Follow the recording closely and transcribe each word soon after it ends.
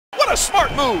What a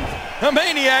smart move. A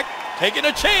maniac taking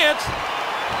a chance.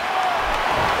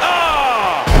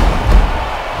 Ah!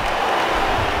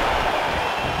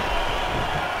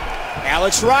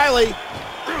 Alex Riley.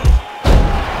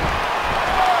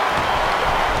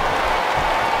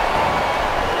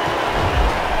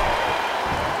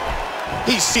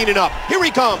 He's seen it up. Here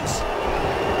he comes.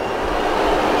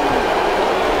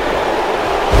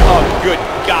 Oh, good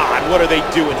God, what are they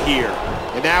doing here?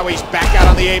 And now he's back out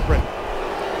on the apron.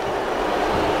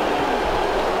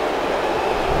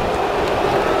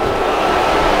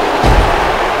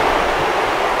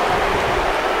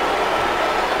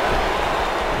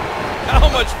 How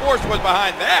much force was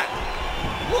behind that?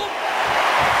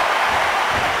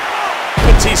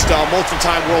 Batista, a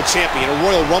multi-time world champion, a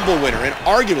Royal Rumble winner, and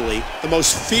arguably the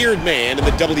most feared man in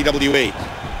the WWE.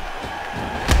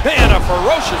 Man, a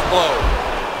ferocious blow.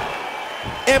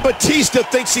 And Batista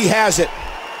thinks he has it.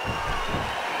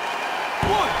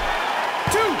 1,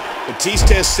 2.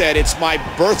 Batista has said, it's my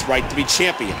birthright to be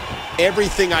champion.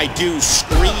 Everything I do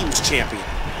screams champion.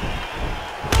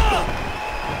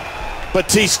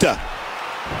 Batista.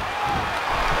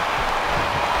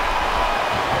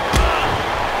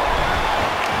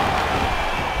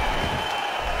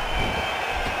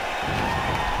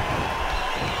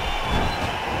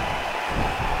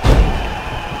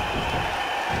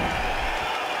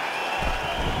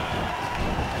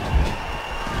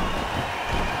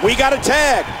 We got a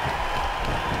tag.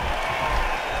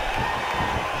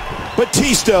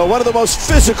 Batista, one of the most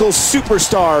physical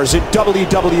superstars in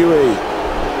WWE.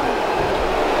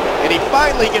 And he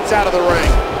finally gets out of the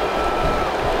ring.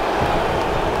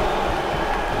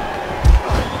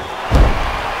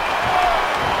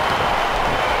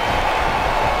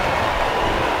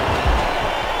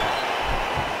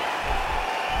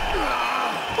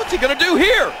 What's he gonna do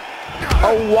here?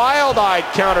 A wild-eyed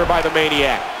counter by the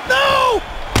Maniac. No!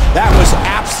 That was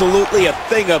absolutely a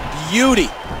thing of beauty.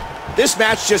 This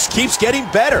match just keeps getting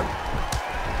better.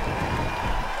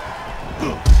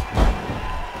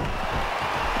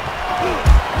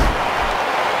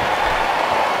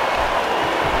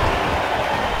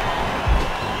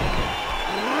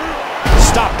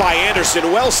 Stopped by Anderson,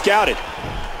 well scouted.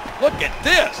 Look at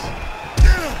this.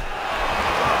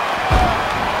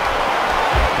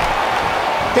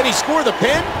 Can he score the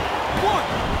pin? 1,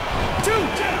 2.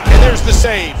 And there's the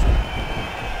save.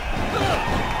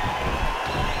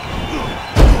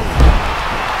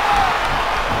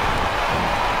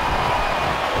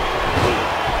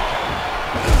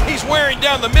 He's wearing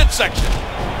down the midsection.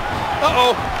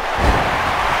 Uh-oh.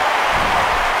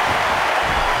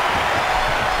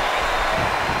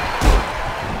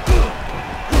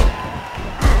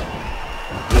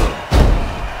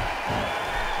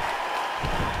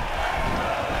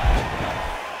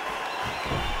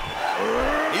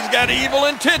 He's got evil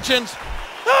intentions.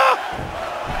 Ah!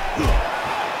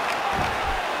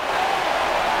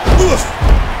 Oof.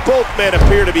 Both men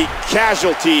appear to be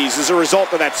casualties as a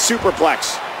result of that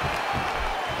superplex.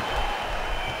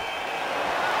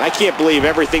 I can't believe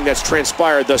everything that's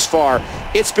transpired thus far.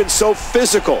 It's been so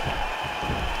physical.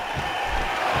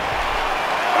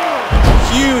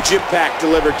 Huge impact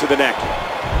delivered to the neck.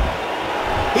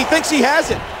 He thinks he has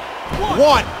it.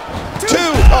 1, 2.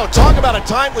 Oh, talk about a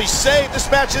timely save. This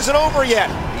match isn't over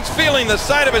yet. He's feeling the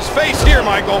side of his face here,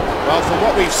 Michael. Well, from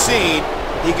what we've seen,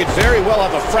 he could very well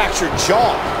have a fractured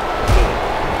jaw.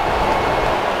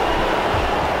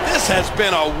 This has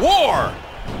been a war.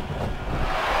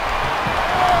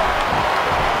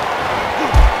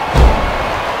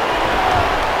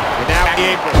 And now the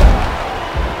apron.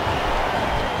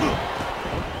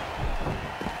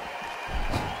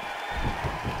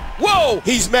 Whoa!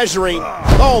 He's measuring.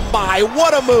 Oh my,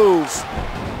 what a move.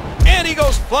 And he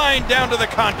goes flying down to the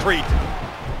concrete.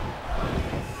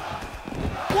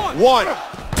 1,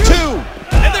 2.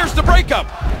 And there's the breakup.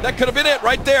 That could have been it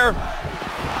right there.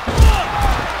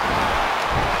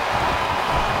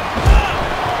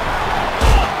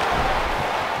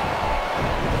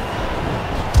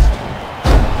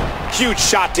 Huge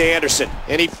shot to Anderson.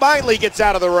 And he finally gets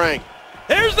out of the ring.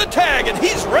 There's the tag, and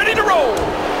he's ready to roll.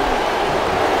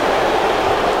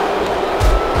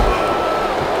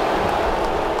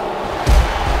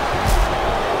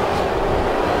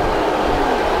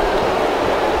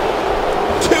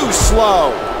 Too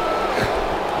slow.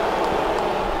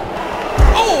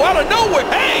 Oh, out of nowhere.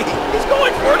 Hey, he's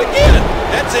going for it again.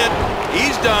 That's it.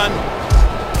 He's done.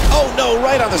 Oh no,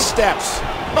 right on the steps.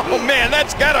 Oh man,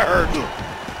 that's gotta hurt.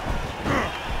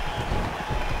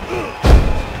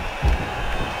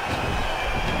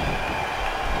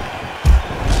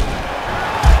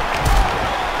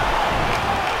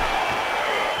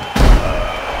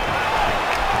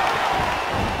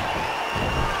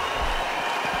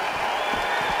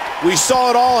 We saw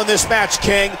it all in this match,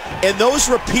 King, and those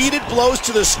repeated blows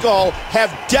to the skull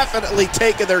have definitely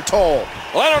taken their toll.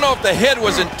 Well, I don't know if the head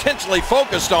was intentionally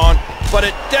focused on, but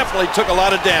it definitely took a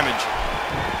lot of damage.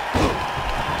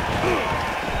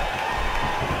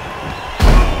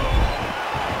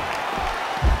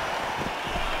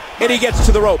 And he gets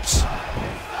to the ropes.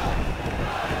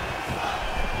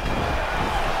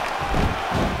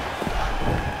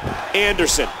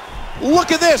 Anderson.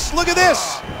 Look at this, look at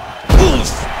this. Ooh,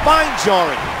 spine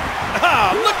jarring.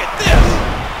 Ah, look at this.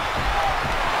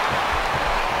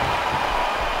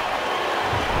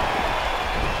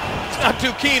 He's not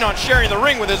too keen on sharing the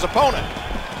ring with his opponent.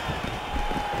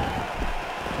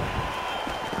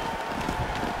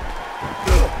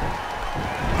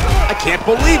 I can't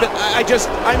believe it.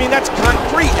 I mean, that's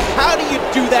concrete. How do you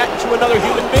do that to another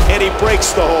human being? And he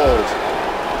breaks the hold.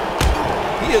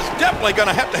 He is definitely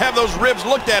going to have those ribs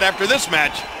looked at after this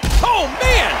match. Oh,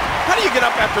 man! How do you get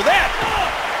up after that?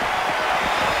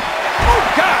 Oh,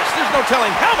 gosh, there's no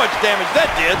telling how much damage that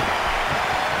did.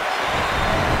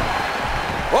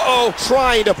 Uh-oh.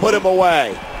 Trying to put him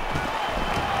away.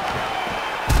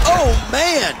 Oh,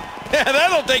 man!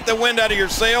 That'll take the wind out of your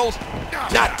sails.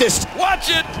 Not this. Watch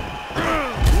it!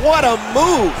 What a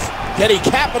move! Can he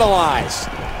capitalize?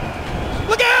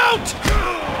 Look out!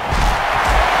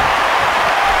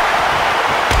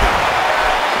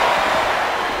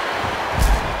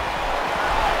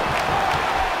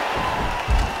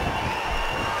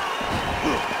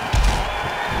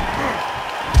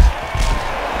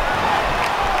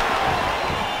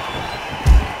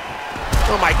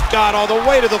 Oh my God, all the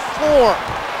way to the floor.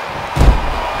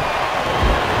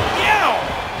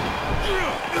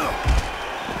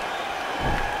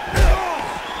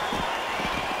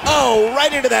 Oh,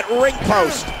 right into that ring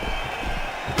post.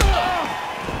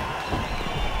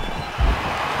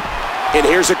 And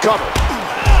here's a cover.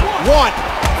 1,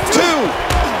 2,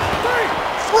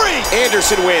 3.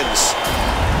 Anderson wins.